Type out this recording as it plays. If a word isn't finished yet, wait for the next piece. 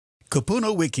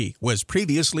KupunaWiki was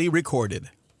previously recorded.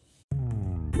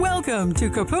 Welcome to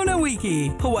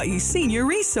KupunaWiki, Hawaii's senior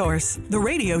resource, the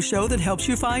radio show that helps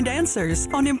you find answers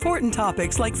on important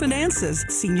topics like finances,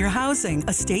 senior housing,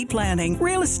 estate planning,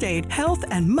 real estate, health,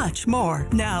 and much more.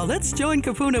 Now let's join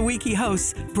KupunaWiki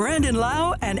hosts Brandon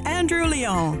Lau and Andrew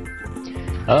Leong.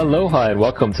 Aloha and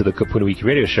welcome to the KupunaWiki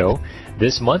radio show.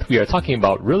 This month we are talking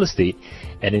about real estate,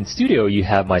 and in studio you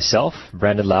have myself,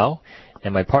 Brandon Lau,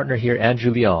 and my partner here,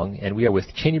 Andrew Leong, and we are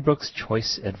with ChaneyBrooks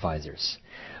Choice Advisors.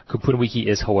 KupunaWiki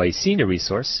is Hawaii's senior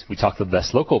resource. We talk to the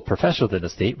best local professionals in the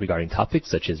state regarding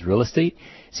topics such as real estate,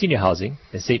 senior housing,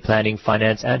 estate planning,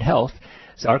 finance, and health,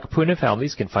 so our Kupuna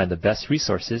families can find the best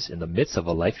resources in the midst of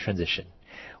a life transition.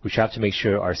 We strive to make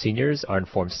sure our seniors are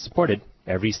informed and supported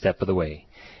every step of the way.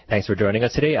 Thanks for joining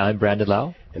us today. I'm Brandon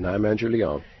Lau. And I'm Andrew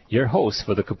Leong, your host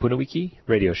for the KupunaWiki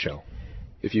radio show.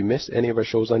 If you missed any of our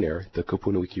shows on air, the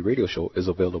KupunaWiki radio show is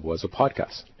available as a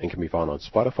podcast and can be found on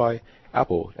Spotify,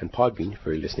 Apple, and Podbean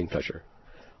for your listening pleasure.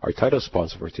 Our title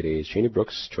sponsor for today is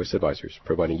ChaneyBrooks Choice Advisors,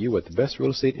 providing you with the best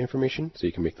real estate information so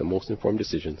you can make the most informed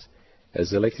decisions. As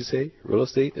they like to say, real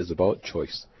estate is about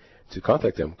choice. To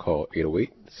contact them, call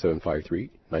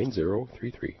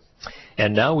 808-753-9033.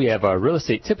 And now we have our real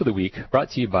estate tip of the week,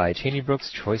 brought to you by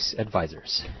ChaneyBrooks Choice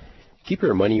Advisors. Keep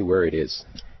your money where it is.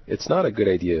 It's not a good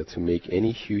idea to make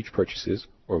any huge purchases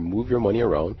or move your money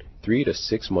around 3 to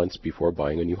 6 months before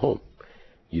buying a new home.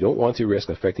 You don't want to risk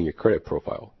affecting your credit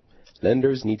profile.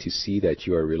 Lenders need to see that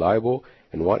you are reliable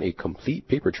and want a complete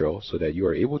paper trail so that you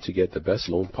are able to get the best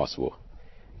loan possible.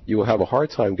 You will have a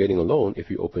hard time getting a loan if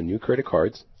you open new credit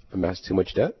cards, amass too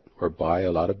much debt, or buy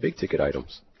a lot of big-ticket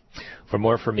items. For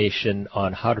more information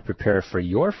on how to prepare for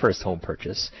your first home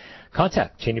purchase,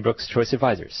 contact ChaneyBrooks Choice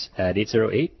Advisors at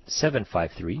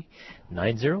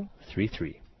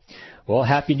 808-753-9033. Well,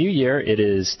 Happy New Year. It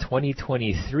is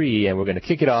 2023, and we're going to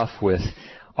kick it off with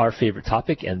our favorite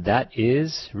topic, and that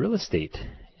is real estate.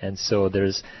 And so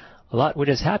there's a lot which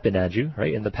has happened, Andrew,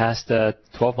 right, in the past 12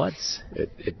 months.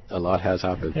 A lot has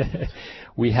happened.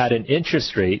 We had an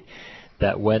interest rate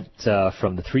that went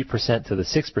from the 3% to the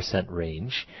 6%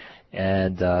 range,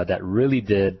 and that really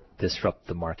did disrupt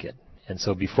the market. And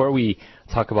so before we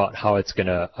talk about how it's going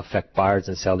to affect buyers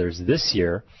and sellers this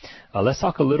year, let's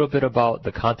talk a little bit about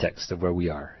the context of where we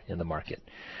are in the market.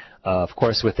 Of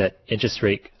course, with that interest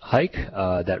rate hike,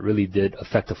 that really did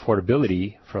affect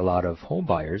affordability for a lot of home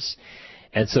buyers.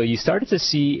 And so you started to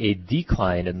see a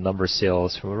decline in the number of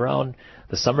sales from around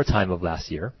the summertime of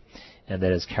last year, and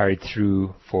that has carried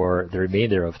through for the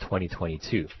remainder of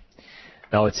 2022.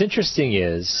 Now, what's interesting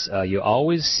is you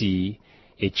always see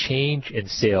a change in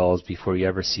sales before you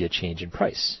ever see a change in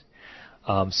price.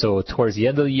 So towards the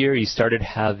end of the year, you started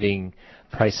having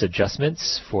price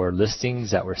adjustments for listings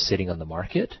that were sitting on the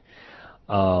market.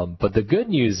 But the good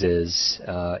news is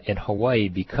in Hawaii,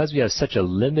 because we have such a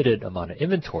limited amount of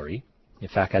inventory, in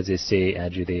fact, as they say,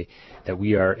 Andrew, that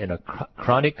we are in a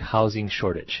chronic housing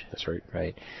shortage. That's right.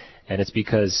 Right. And it's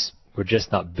because we're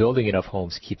just not building enough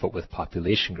homes to keep up with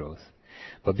population growth.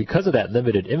 But because of that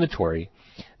limited inventory,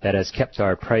 that has kept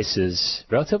our prices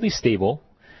relatively stable.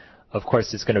 Of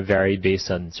course, it's going to vary based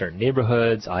on certain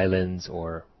neighborhoods, islands,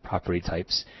 or property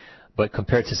types. But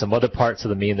compared to some other parts of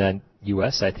the mainland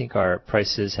U.S., I think our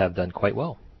prices have done quite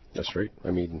well. That's right.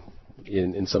 I mean,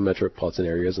 in some metropolitan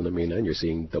areas on the mainland, you're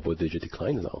seeing double-digit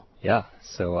declines now. Yeah,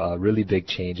 so a really big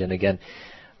change. And again,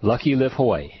 lucky you live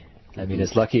Hawaii. I mean,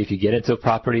 it's lucky if you get into a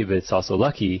property, but it's also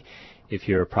lucky if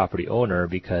you're a property owner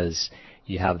because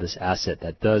you have this asset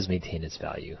that does maintain its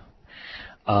value.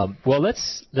 Well,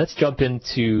 let's jump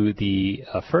into the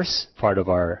first part of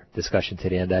our discussion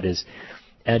today, and that is,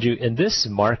 Andrew, in this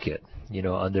market,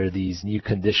 under these new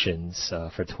conditions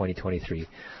for 2023,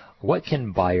 what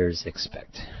can buyers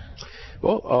expect?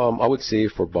 Well, I would say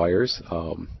for buyers,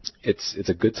 it's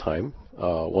a good time.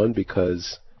 One,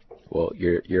 because, well,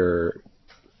 you're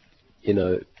in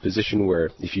a position where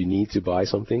if you need to buy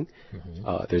something,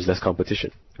 there's less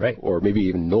competition, right? Or maybe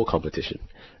even no competition,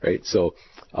 right? So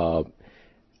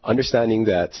understanding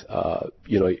that,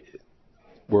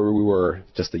 where we were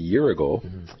just a year ago,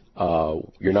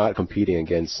 you're not competing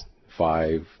against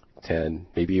 5, 10,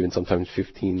 maybe even sometimes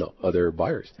 15 other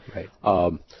buyers. Right.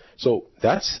 So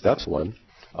that's one.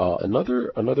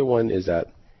 Another one is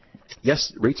that,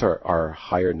 yes, rates are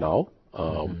higher now.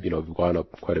 We've gone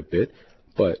up quite a bit,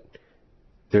 but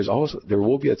there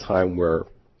will be a time where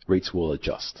rates will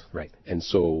adjust. Right. And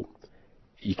so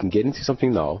you can get into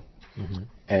something now,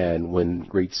 and when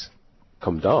rates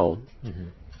come down,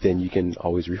 then you can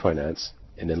always refinance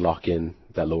and then lock in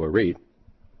that lower rate,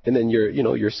 and then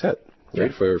you're set,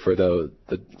 right, for the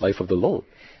life of the loan.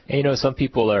 And some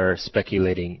people are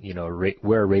speculating,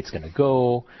 where are rates going to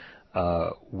go?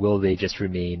 Will they just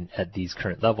remain at these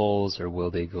current levels, or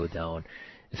will they go down?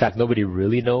 In fact, nobody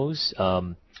really knows.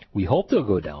 We hope they'll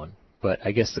go down, but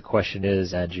I guess the question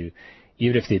is, Andrew,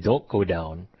 even if they don't go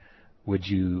down, would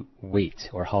you wait,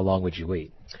 or how long would you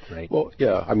wait? Right? Well,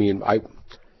 yeah. I mean,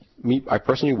 I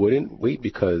personally wouldn't wait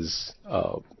because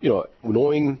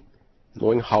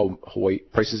knowing how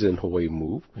prices in Hawaii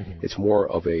move, it's more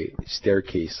of a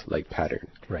staircase-like pattern.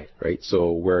 Right.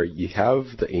 So where you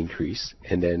have the increase,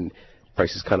 and then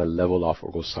prices kind of level off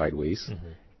or go sideways,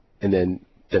 and then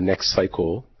the next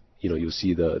cycle, you'll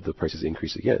see the prices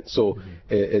increase again. So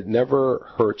it never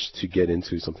hurts to get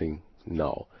into something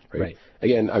now. Right.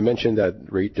 Again, I mentioned that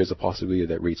there's a possibility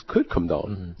that rates could come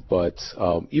down, but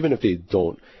even if they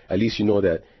don't, at least you know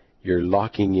that you're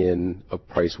locking in a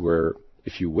price where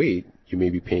if you wait, you may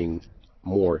be paying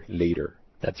more later.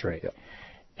 That's right. Yeah.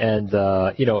 And,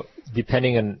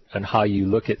 depending on how you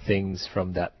look at things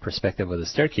from that perspective of the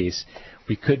staircase,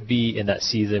 we could be in that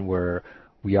season where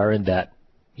we are in that,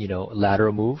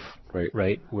 lateral move,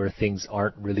 right, where things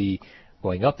aren't really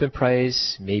going up in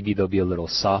price. Maybe they'll be a little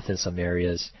soft in some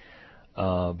areas.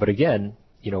 But again,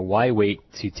 why wait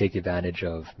to take advantage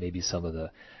of maybe some of the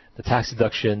tax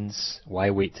deductions?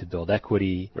 Why wait to build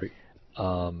equity? Right.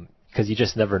 Because you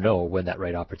just never know when that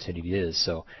right opportunity is.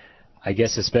 So I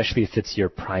guess especially if it's your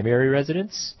primary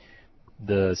residence,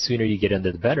 the sooner you get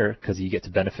into the better, because you get to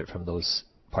benefit from those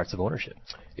parts of ownership.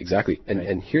 Exactly.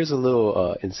 And here's a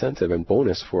little incentive and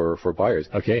bonus for buyers.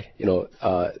 Okay.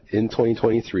 In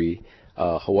 2023,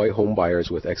 Hawaii home buyers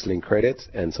with excellent credit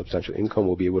and substantial income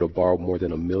will be able to borrow more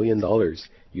than $1 million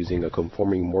using a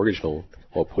conforming mortgage loan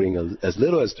while putting as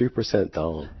little as 3%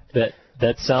 down.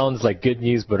 That sounds like good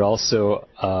news, but also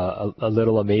a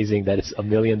little amazing that it's $1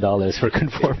 million for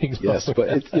conforming loans. Yes, but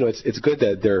it's good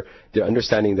that they're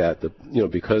understanding that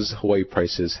because Hawaii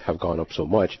prices have gone up so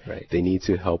much, they need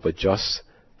to help adjust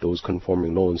those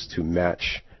conforming loans to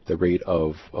match the rate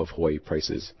of Hawaii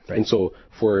prices. Right. And so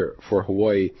for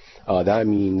Hawaii, that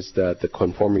means that the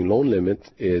conforming loan limit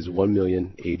is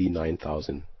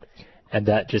 $1,089,000. And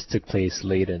that just took place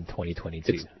late in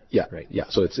 2022. Yeah.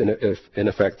 So it's in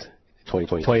effect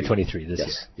 2023 this year.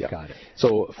 Yeah. Got it.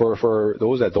 So for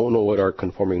those that don't know what are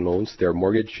conforming loans, they're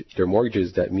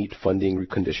mortgages that meet funding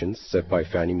conditions set by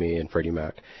Fannie Mae and Freddie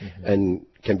Mac, and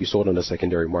can be sold on the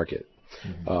secondary market.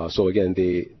 So again,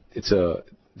 they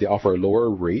offer a lower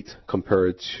rate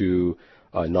compared to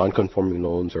non-conforming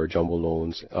loans or jumbo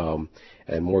loans,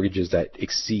 and mortgages that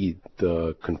exceed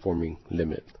the conforming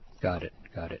limit. Got it.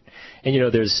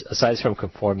 And there's, aside from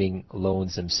conforming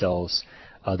loans themselves,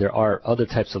 there are other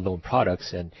types of loan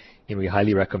products, and we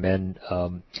highly recommend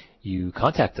you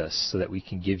contact us so that we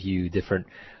can give you different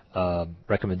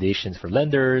recommendations for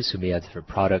lenders who may have different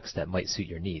products that might suit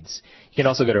your needs. You can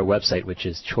also go to our website, which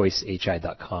is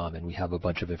choicehi.com, and we have a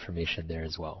bunch of information there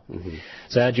as well.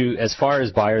 So Andrew, as far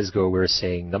as buyers go, we're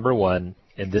saying, number one,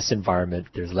 in this environment,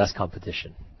 there's less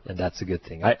competition. And that's a good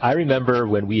thing. I remember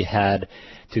when we had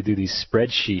to do these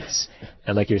spreadsheets,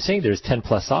 and like you're saying, there's 10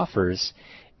 plus offers,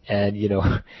 and you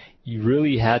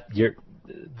really had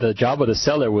the job of the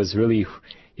seller was really,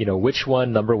 which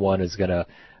one, number one, is going to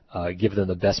give them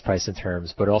the best price and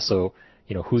terms, but also,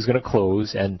 who's going to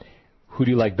close and who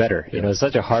do you like better? Yeah. It's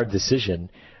such a hard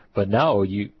decision, but now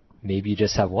you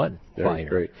just have one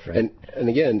buyer. Right. And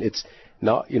again, it's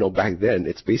not, back then,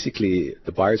 it's basically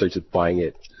the buyers are just buying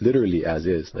it literally as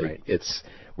is.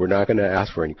 We're not going to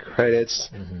ask for any credits.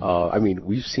 I mean,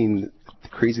 we've seen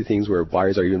crazy things where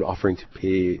buyers are even offering to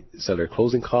pay seller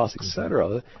closing costs,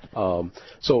 etc.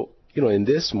 So, in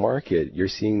this market, you're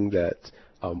seeing that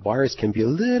buyers can be a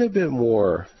little bit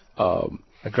more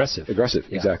aggressive. Yeah.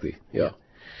 Exactly. Yeah.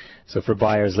 So for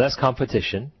buyers, less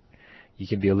competition. You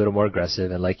can be a little more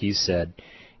aggressive, and like you said,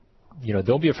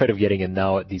 don't be afraid of getting in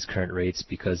now at these current rates,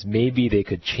 because maybe they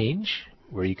could change,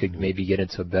 where you could maybe get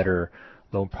into a better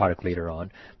loan product later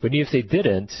on. But even if they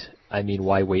didn't, I mean,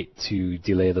 why wait to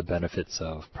delay the benefits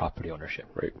of property ownership?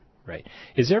 Right.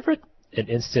 Is there ever an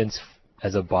instance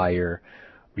as a buyer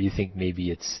where you think maybe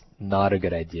it's not a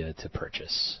good idea to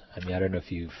purchase? I mean, I don't know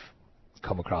if you've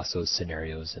come across those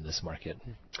scenarios in this market.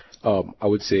 I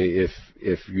would say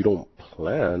if you don't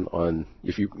plan on,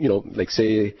 if you like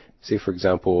say for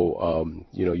example,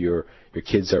 your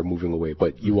kids are moving away,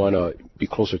 but you want to be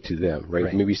closer to them,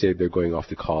 right? Maybe say they're going off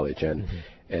to college, and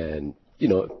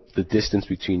the distance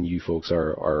between you folks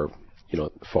are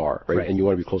far, right? And you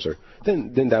want to be closer.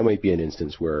 Then that might be an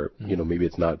instance where maybe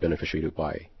it's not beneficial to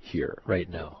buy here right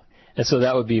now. And so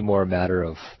that would be more a matter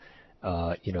of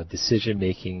decision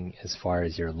making as far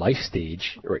as your life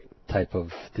stage type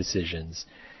of decisions.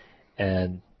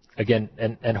 And again,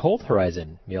 and hold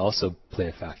horizon may also play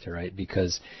a factor, right?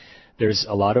 Because there's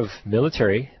a lot of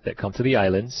military that come to the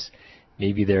islands.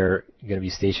 Maybe they're going to be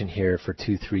stationed here for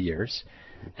 2-3 years,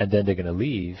 and then they're going to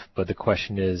leave. But the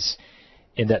question is,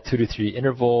 in that 2 to 3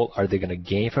 interval, are they going to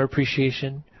gain from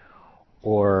appreciation?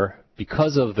 Or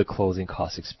because of the closing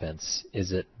cost expense,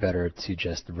 is it better to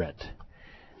just rent?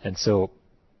 And so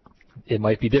it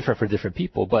might be different for different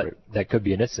people, but that could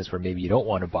be an instance where maybe you don't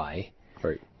want to buy.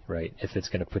 Right, if it's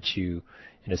going to put you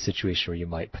in a situation where you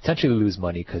might potentially lose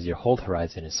money because your hold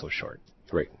horizon is so short.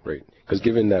 Right. Because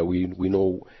given that we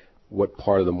know what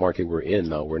part of the market we're in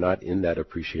now, we're not in that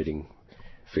appreciating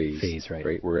phase,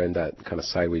 right? We're in that kind of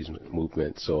sideways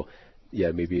movement. So,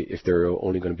 yeah, maybe if they're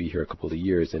only going to be here a couple of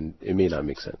years, then it may not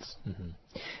make sense.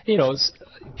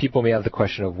 People may have the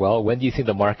question of, well, when do you think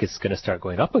the market's going to start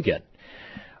going up again?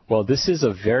 Well, this is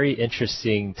a very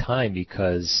interesting time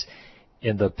because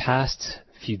in the past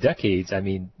few decades, I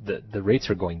mean, the rates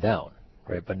are going down,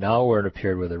 right? But now we're in a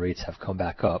period where the rates have come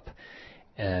back up,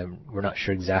 and we're not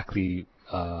sure exactly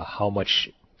how much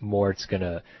more it's going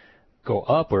to go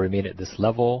up or remain at this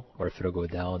level, or if it'll go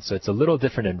down. So it's a little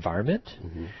different environment.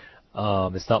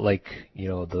 It's not like,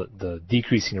 the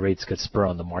decreasing rates could spur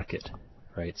on the market,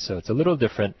 right? So it's a little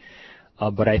different.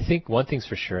 But I think one thing's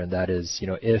for sure, and that is,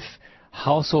 if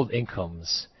household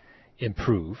incomes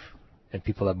improve and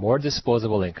people have more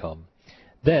disposable income,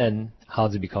 then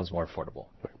housing becomes more affordable,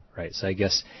 right? So I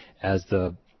guess as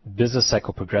the business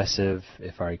cycle progresses,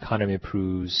 if our economy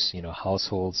improves,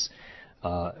 households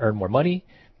earn more money,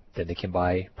 then they can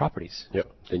buy properties. Yep.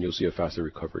 Then you'll see a faster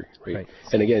recovery, right?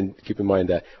 And again, keep in mind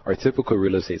that our typical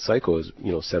real estate cycle is,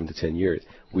 7 to 10 years.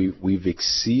 We've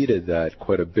exceeded that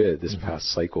quite a bit this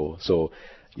past cycle. So,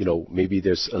 maybe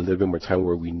there's a little bit more time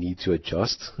where we need to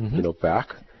adjust,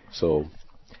 back. So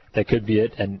that could be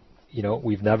it. And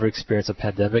we've never experienced a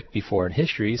pandemic before in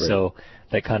history, so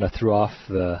that kind of threw off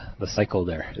the cycle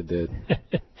there. It did.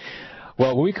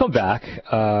 Well, when we come back,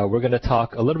 we're going to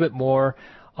talk a little bit more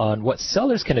on what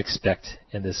sellers can expect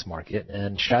in this market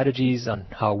and strategies on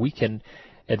how we can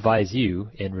advise you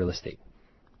in real estate.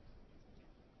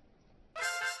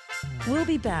 We'll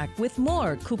be back with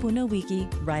more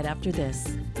KupunaWiki right after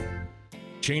this.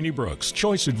 ChaneyBrooks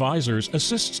Choice Advisors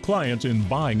assists clients in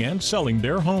buying and selling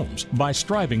their homes by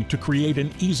striving to create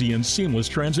an easy and seamless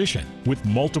transition. With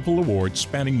multiple awards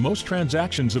spanning most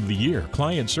transactions of the year,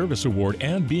 Client Service Award,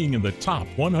 and being in the top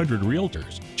 100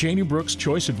 realtors, ChaneyBrooks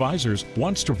Choice Advisors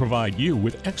wants to provide you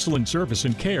with excellent service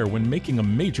and care when making a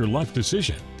major life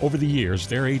decision. Over the years,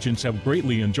 their agents have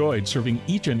greatly enjoyed serving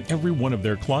each and every one of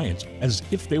their clients as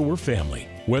if they were family.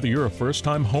 Whether you're a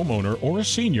first-time homeowner or a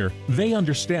senior, they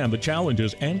understand the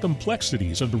challenges and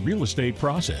complexities of the real estate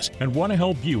process and want to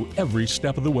help you every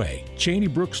step of the way.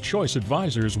 ChaneyBrooks Choice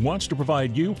Advisors wants to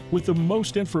provide you with the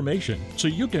most information so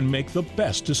you can make the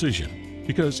best decision.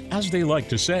 Because, as they like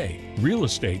to say, real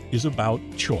estate is about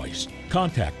choice.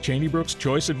 Contact ChaneyBrooks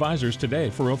Choice Advisors today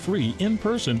for a free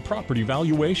in-person property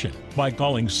valuation by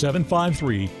calling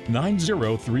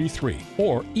 753-9033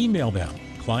 or email them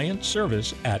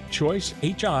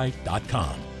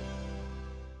clientservice@choicehi.com.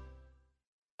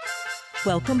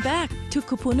 Welcome back to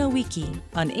KupunaWiki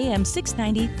on AM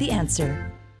 690 The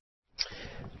Answer.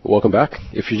 Welcome back.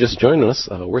 If you're just joining us,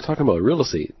 we're talking about real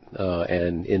estate,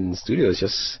 and in the studio is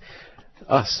just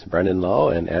us, Brandon Lau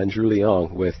and Andrew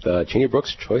Leong with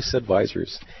ChaneyBrooks Choice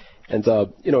Advisors. And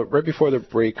right before the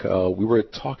break, we were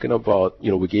talking about,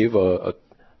 we gave a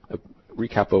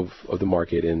recap of the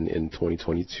market in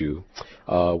 2022.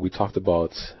 We talked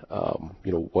about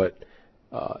what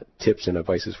tips and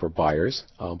advices for buyers,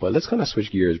 but let's kind of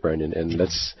switch gears, Brandon, and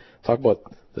let's talk about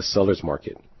the seller's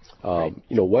market.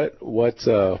 What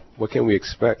can we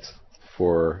expect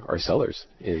for our sellers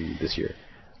in this year?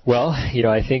 Well,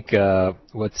 I think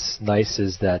what's nice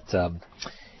is that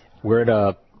we're in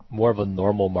a more of a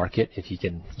normal market, if you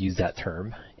can use that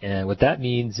term, and what that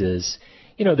means is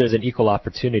there's an equal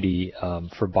opportunity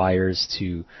for buyers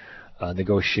to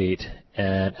negotiate,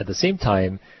 and at the same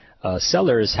time,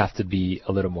 sellers have to be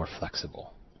a little more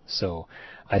flexible. So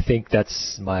I think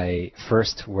that's my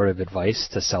first word of advice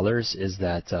to sellers is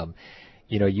that,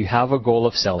 you have a goal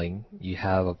of selling, you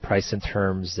have a price and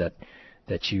terms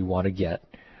that you want to get,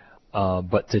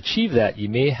 but to achieve that, you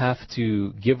may have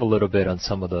to give a little bit on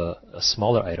some of the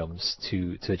smaller items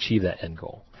to achieve that end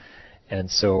goal.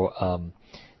 And so,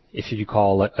 if you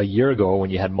recall, a year ago when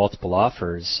you had multiple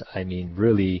offers, I mean,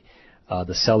 really,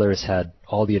 the sellers had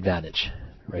all the advantage,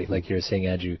 right? Like you're saying,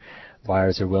 Andrew,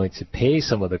 buyers are willing to pay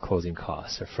some of the closing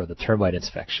costs or for the termite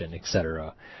inspection,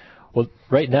 etc. Well,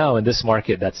 right now in this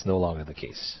market, that's no longer the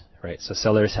case, right? So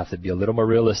sellers have to be a little more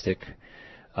realistic.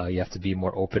 You have to be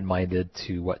more open-minded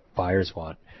to what buyers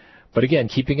want. But again,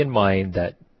 keeping in mind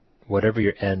that whatever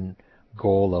your end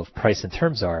goal of price and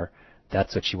terms are,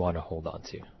 that's what you want to hold on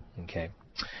to. Okay.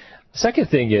 Second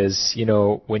thing is,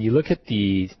 when you look at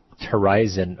the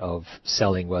horizon of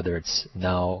selling, whether it's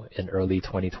now in early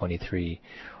 2023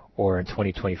 or in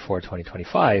 2024,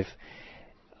 2025,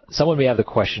 someone may have the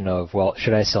question of, well,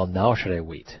 should I sell now or should I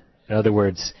wait? In other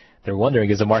words, they're wondering,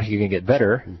 is the market going to get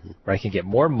better, or I can get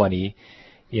more money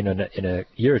in a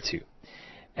year or two?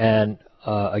 And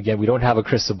again, we don't have a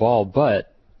crystal ball,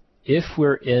 but if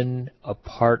we're in a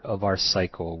part of our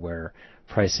cycle where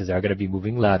prices are going to be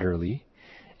moving laterally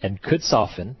and could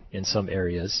soften in some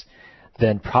areas,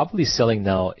 then probably selling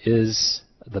now is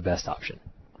the best option,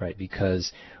 right?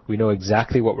 Because we know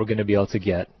exactly what we're going to be able to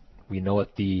get. We know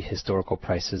what the historical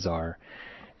prices are.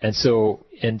 And so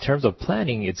in terms of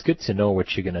planning, it's good to know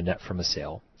what you're going to net from a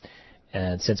sale.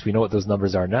 And since we know what those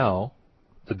numbers are now,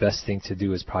 the best thing to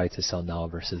do is probably to sell now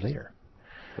versus later.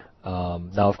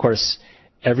 Now, of course,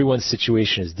 everyone's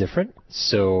situation is different.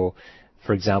 So,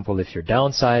 for example, if you're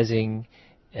downsizing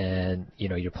and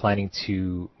you're planning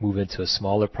to move into a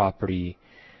smaller property,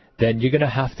 then you're going to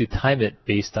have to time it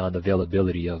based on the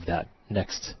availability of that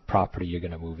next property you're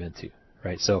going to move into,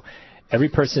 right? So every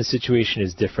person's situation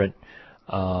is different,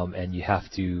 and you have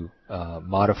to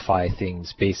modify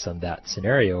things based on that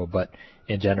scenario. But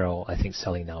in general, I think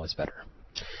selling now is better.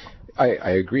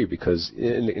 I agree, because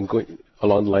in going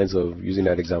along the lines of using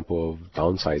that example of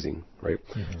downsizing, right?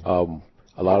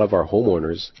 A lot of our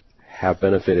homeowners have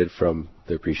benefited from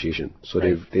the appreciation, so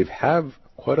right. they've have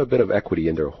quite a bit of equity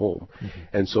in their home,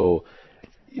 and so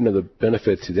the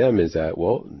benefit to them is that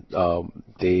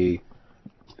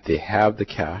they have the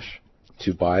cash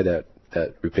to buy that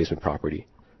replacement property,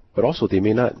 but also they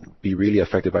may not be really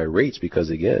affected by rates because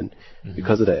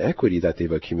because of the equity that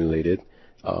they've accumulated.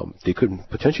 They could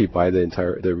potentially buy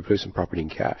the replacement property in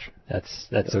cash. That's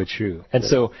so true. And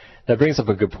so that brings up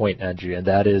a good point, Andrew, and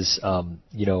that is,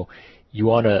 you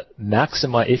want to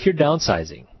maximize, if you're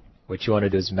downsizing, what you want to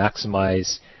do is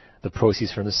maximize the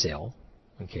proceeds from the sale,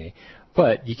 okay?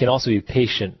 But you can also be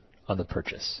patient on the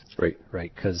purchase. Right. Right,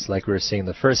 because like we were saying in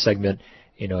the first segment,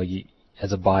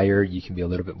 as a buyer, you can be a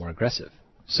little bit more aggressive.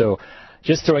 So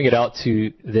just throwing it out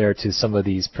to some of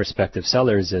these prospective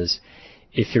sellers is,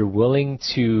 if you're willing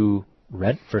to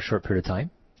rent for a short period of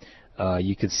time,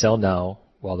 you could sell now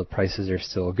while the prices are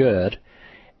still good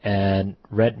and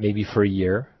rent maybe for a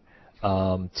year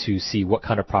to see what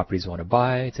kind of properties you want to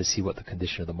buy, to see what the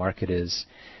condition of the market is.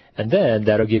 And then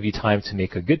that'll give you time to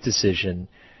make a good decision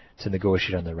to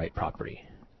negotiate on the right property.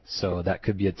 So that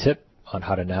could be a tip on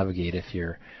how to navigate if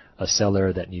you're a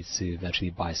seller that needs to eventually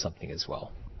buy something as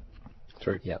well. That's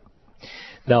right. Yeah.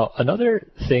 Now, another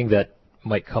thing that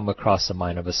might come across the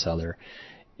mind of a seller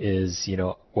is,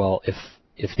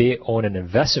 if they own an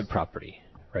investment property,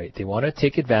 right, they want to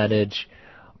take advantage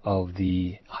of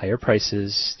the higher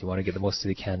prices, they want to get the most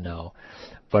they can now,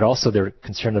 but also they're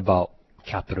concerned about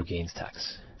capital gains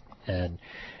tax. And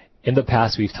in the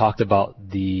past, we've talked about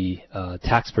the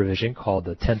tax provision called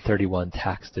the 1031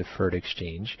 tax deferred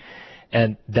exchange,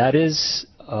 and that is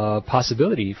a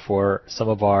possibility for some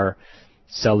of our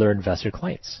seller investor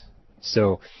clients.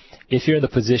 So if you're in the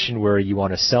position where you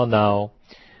want to sell now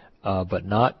but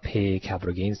not pay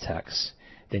capital gains tax,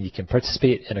 then you can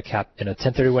participate in a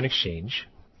 1031 exchange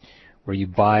where you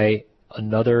buy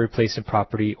another replacement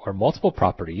property or multiple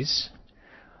properties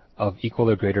of equal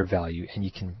or greater value, and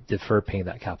you can defer paying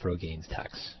that capital gains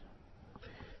tax.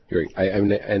 You're right.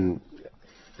 And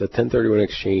the 1031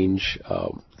 exchange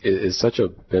is such a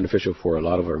beneficial for a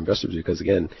lot of our investors because,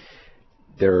 again,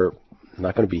 they're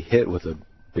not going to be hit with a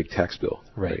big tax bill.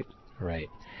 Right.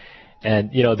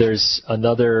 And, there's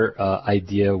another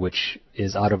idea which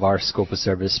is out of our scope of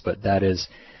service, but that is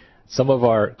some of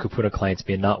our Kupuna clients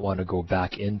may not want to go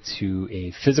back into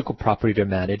a physical property to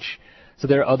manage. So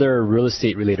there are other real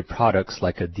estate related products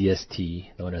like a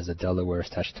DST, known as a Delaware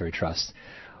Statutory Trust,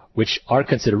 which are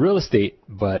considered real estate,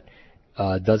 but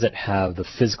doesn't have the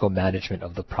physical management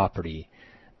of the property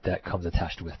that comes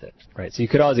attached with it, right? So you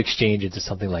could always exchange into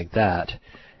something like that,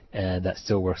 and that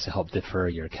still works to help defer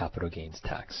your capital gains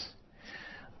tax.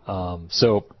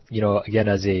 So, again,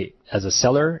 as a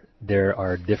seller, there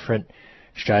are different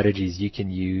strategies you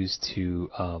can use to,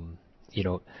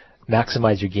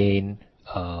 maximize your gain,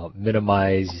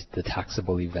 minimize the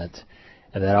taxable event,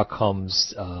 and that all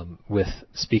comes with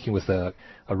speaking with a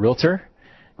realtor,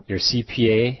 your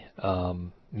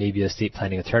CPA, maybe a estate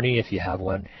planning attorney if you have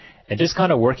one, and just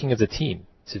kind of working as a team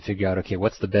to figure out, okay,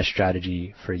 what's the best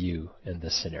strategy for you in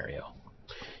this scenario?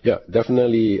 Yeah,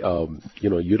 definitely.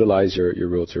 Utilize your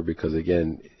realtor, because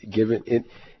again, given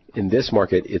in this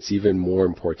market, it's even more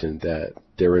important that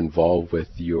they're involved with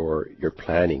your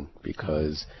planning,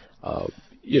 because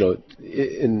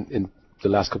in the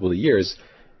last couple of years,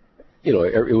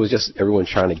 it was just everyone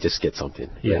trying to just get something.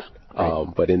 Yeah. Right?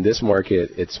 But in this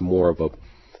market, it's more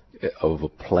of a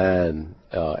plan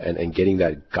and getting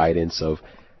that guidance of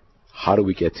how do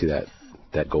we get to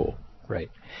that goal. Right.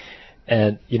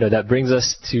 And, that brings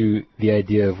us to the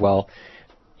idea of,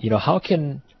 how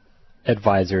can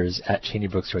advisors at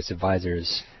ChaneyBrooks Choice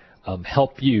Advisors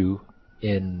help you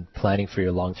in planning for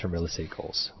your long-term real estate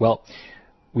goals? Well,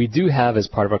 we do have, as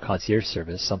part of our concierge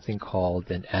service, something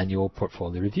called an annual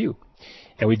portfolio review.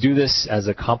 And we do this as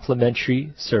a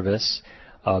complimentary service,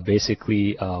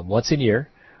 basically once a year.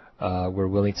 We're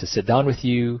willing to sit down with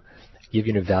you, give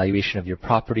you an evaluation of your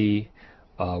property,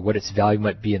 what its value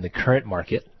might be in the current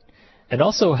market, and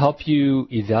also help you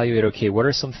evaluate, okay, what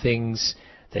are some things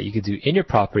that you could do in your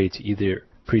property to either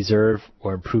preserve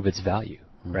or improve its value,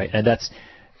 right? And that's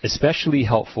especially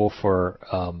helpful for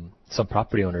some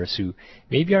property owners who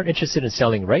maybe aren't interested in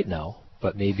selling right now,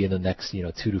 but maybe in the next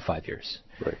 2 to 5 years.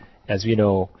 Right. As we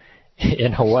know,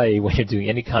 in Hawaii, when you're doing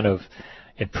any kind of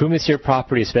improvements to your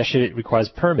property, especially if it requires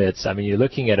permits, I mean, you're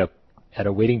looking at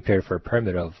a waiting period for a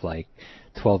permit of like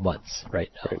 12 months right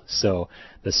now. Right. So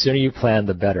the sooner you plan,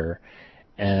 the better.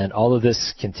 And all of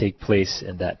this can take place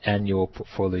in that annual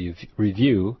portfolio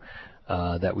review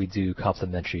that we do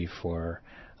complimentary for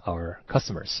our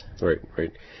customers. Right,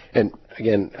 right. And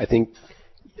again, I think,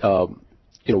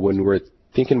 when we're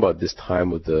thinking about this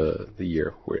time of the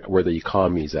year, where the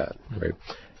economy is at, right?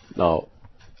 Now,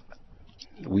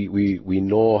 we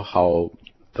know how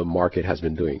the market has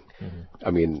been doing. I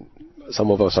mean,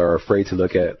 some of us are afraid to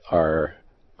look at our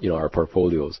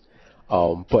portfolios,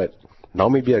 but now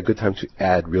may be a good time to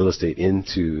add real estate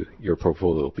into your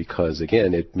portfolio, because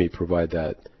again, it may provide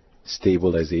that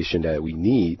stabilization that we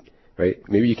need, right?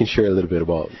 Maybe you can share a little bit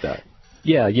about that.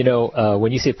 Yeah,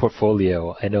 when you say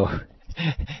portfolio, I know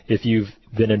if you've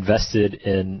been invested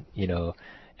in,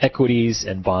 equities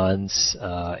and bonds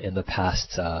in the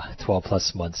past 12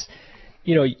 plus months,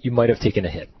 you might have taken a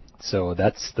hit. So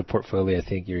that's the portfolio I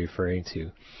think you're referring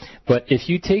to. But if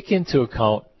you take into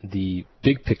account the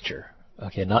big picture,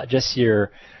 okay, not just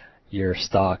your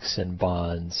stocks and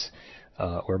bonds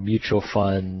or mutual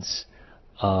funds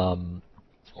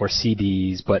or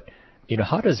CDs, but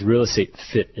how does real estate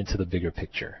fit into the bigger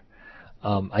picture?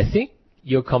 I think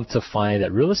you'll come to find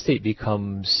that real estate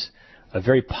becomes a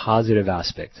very positive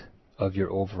aspect of your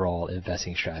overall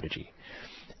investing strategy.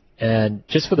 And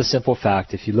just for the simple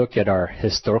fact, if you look at our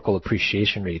historical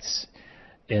appreciation rates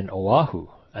in Oahu,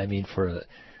 I mean, for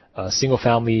a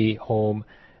single-family home,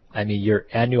 I mean, your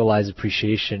annualized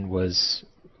appreciation was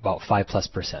about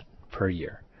 5+% per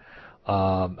year.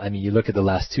 I mean, you look at the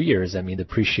last 2 years, I mean, the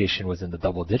appreciation was in the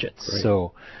double digits. Right.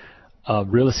 So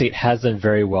real estate has done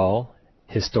very well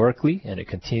historically, and it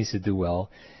continues to do well.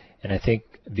 And I think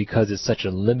because it's such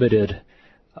a limited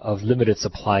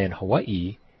supply in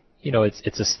Hawaii,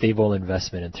 it's a stable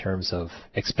investment in terms of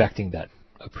expecting that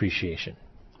appreciation.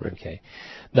 Right. Okay.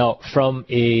 Now, from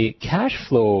a cash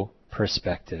flow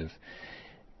perspective,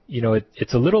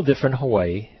 it's a little different in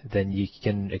Hawaii than you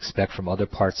can expect from other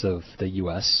parts of the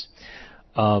U.S.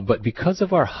 But because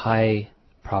of our high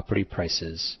property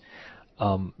prices,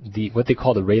 what they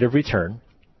call the rate of return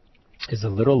is a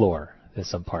little lower than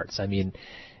some parts. I mean,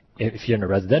 if you're in a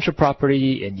residential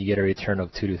property and you get a return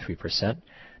of 2 to 3%,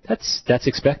 that's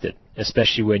expected,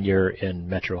 especially when you're in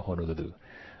Metro Honolulu.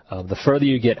 The further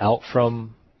you get out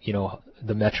from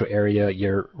the metro area,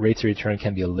 your rates of return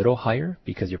can be a little higher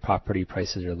because your property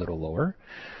prices are a little lower.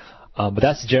 But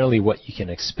that's generally what you can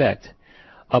expect.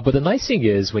 But the nice thing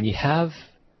is when you have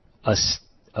a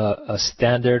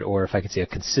standard, or if I could say a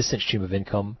consistent stream of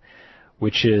income,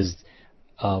 which is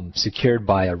secured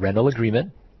by a rental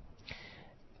agreement,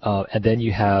 and then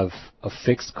you have a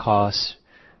fixed cost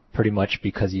pretty much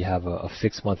because you have a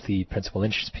fixed monthly principal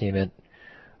interest payment,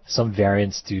 some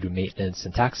variance due to maintenance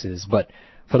and taxes, but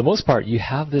for the most part, you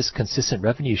have this consistent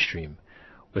revenue stream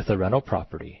with a rental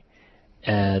property.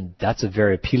 And that's a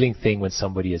very appealing thing when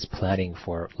somebody is planning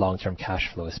for long-term cash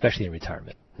flow, especially in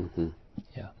retirement. Mm-hmm.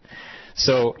 Yeah.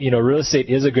 So, real estate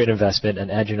is a great investment, and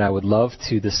Andrew and I would love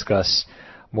to discuss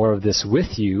more of this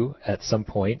with you at some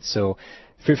point. So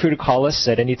feel free to call us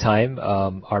at any time.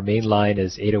 Our main line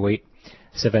is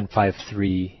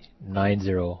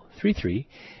 808-753-9033.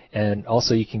 And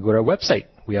also you can go to our website.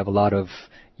 We have a lot of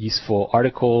useful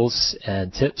articles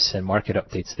and tips and market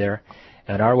updates there.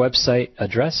 And our website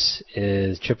address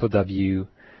is www.choicehi.com.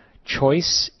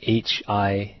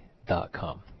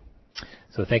 KupunaWiki.com.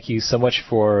 So thank you so much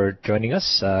for joining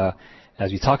us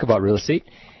as we talk about real estate.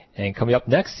 And coming up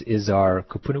next is our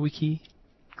KupunaWiki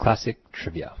Classic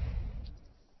Trivia.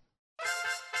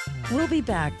 We'll be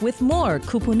back with more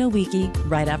KupunaWiki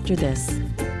right after this.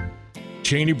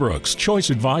 ChaneyBrooks Choice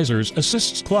Advisors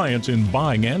assists clients in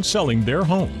buying and selling their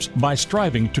homes by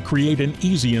striving to create an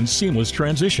easy and seamless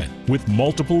transition. With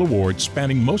multiple awards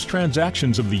spanning most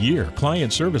transactions of the year,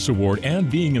 Client Service Award,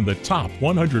 and being in the top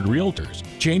 100 realtors,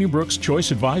 ChaneyBrooks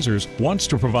Choice Advisors wants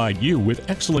to provide you with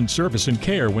excellent service and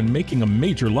care when making a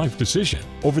major life decision.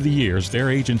 Over the years, their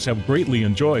agents have greatly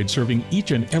enjoyed serving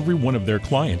each and every one of their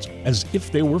clients as if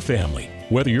they were family.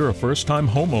 Whether you're a first-time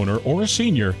homeowner or a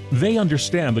senior, they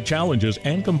understand the challenges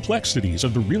and complexities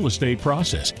of the real estate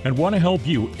process and want to help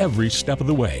you every step of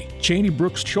the way.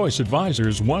 ChaneyBrooks Choice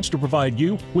Advisors wants to provide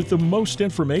you with the most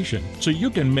information so you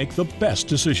can make the best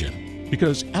decision.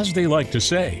 Because, as they like to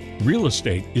say, real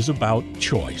estate is about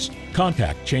choice.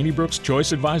 Contact ChaneyBrooks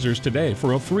Choice Advisors today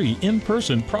for a free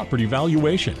in-person property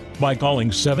valuation by calling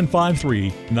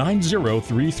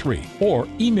 753-9033 or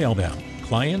email them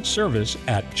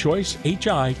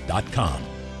clientservice@choicehi.com.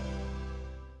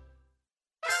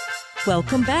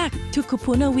 Welcome back to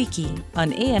KupunaWiki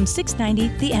on AM 690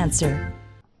 The Answer.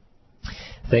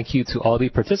 Thank you to all the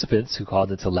participants who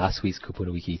called into last week's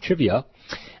KupunaWiki Trivia.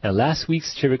 And last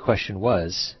week's trivia question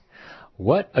was,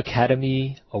 what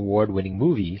Academy Award-winning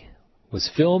movie was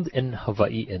filmed in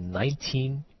Hawaii in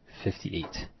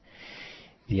 1958?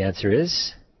 The answer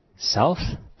is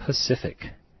South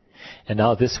Pacific. And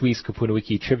now this week's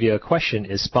KupunaWiki Trivia question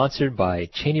is sponsored by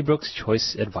ChaneyBrooks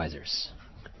Choice Advisors.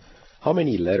 How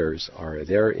many letters are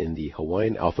there in the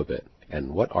Hawaiian alphabet,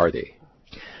 and what are they?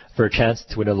 For a chance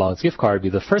to win a Leong's gift card, be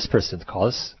the first person to call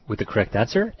us with the correct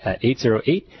answer at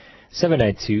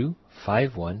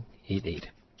 808-792-5188.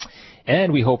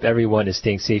 And we hope everyone is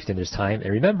staying safe in this time.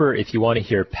 And remember, if you want to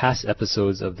hear past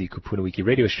episodes of the KupunaWiki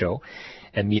radio show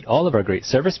and meet all of our great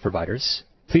service providers,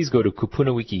 please go to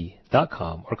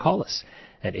KupunaWiki.com or call us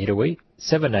at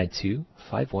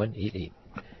 808-792-5188.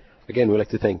 Again, we'd like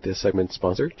to thank this segment's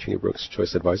sponsor, ChaneyBrooks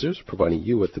Choice Advisors, providing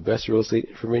you with the best real estate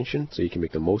information so you can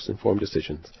make the most informed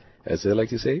decisions. As they like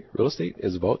to say, real estate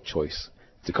is about choice.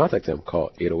 To contact them,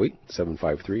 call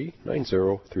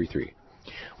 808-753-9033.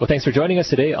 Well, thanks for joining us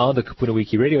today on the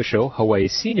KupunaWiki radio show,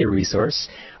 Hawaii's senior resource.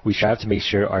 We strive to make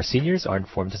sure our seniors are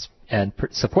informed and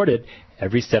supported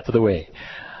every step of the way.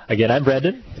 Again, I'm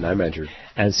Brandon. And I'm Andrew.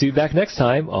 And see you back next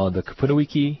time on the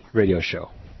KupunaWiki radio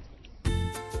show.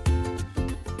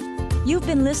 You've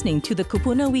been listening to the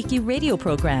KupunaWiki radio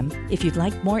program. If you'd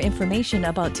like more information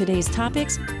about today's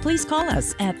topics, please call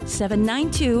us at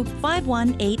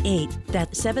 792-5188.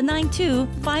 That's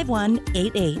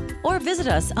 792-5188. Or visit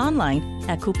us online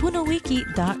at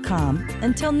KupunaWiki.com.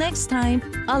 Until next time,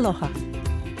 aloha.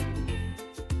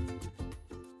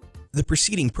 The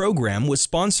preceding program was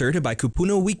sponsored by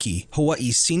KupunaWiki,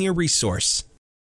 Hawaii's senior resource.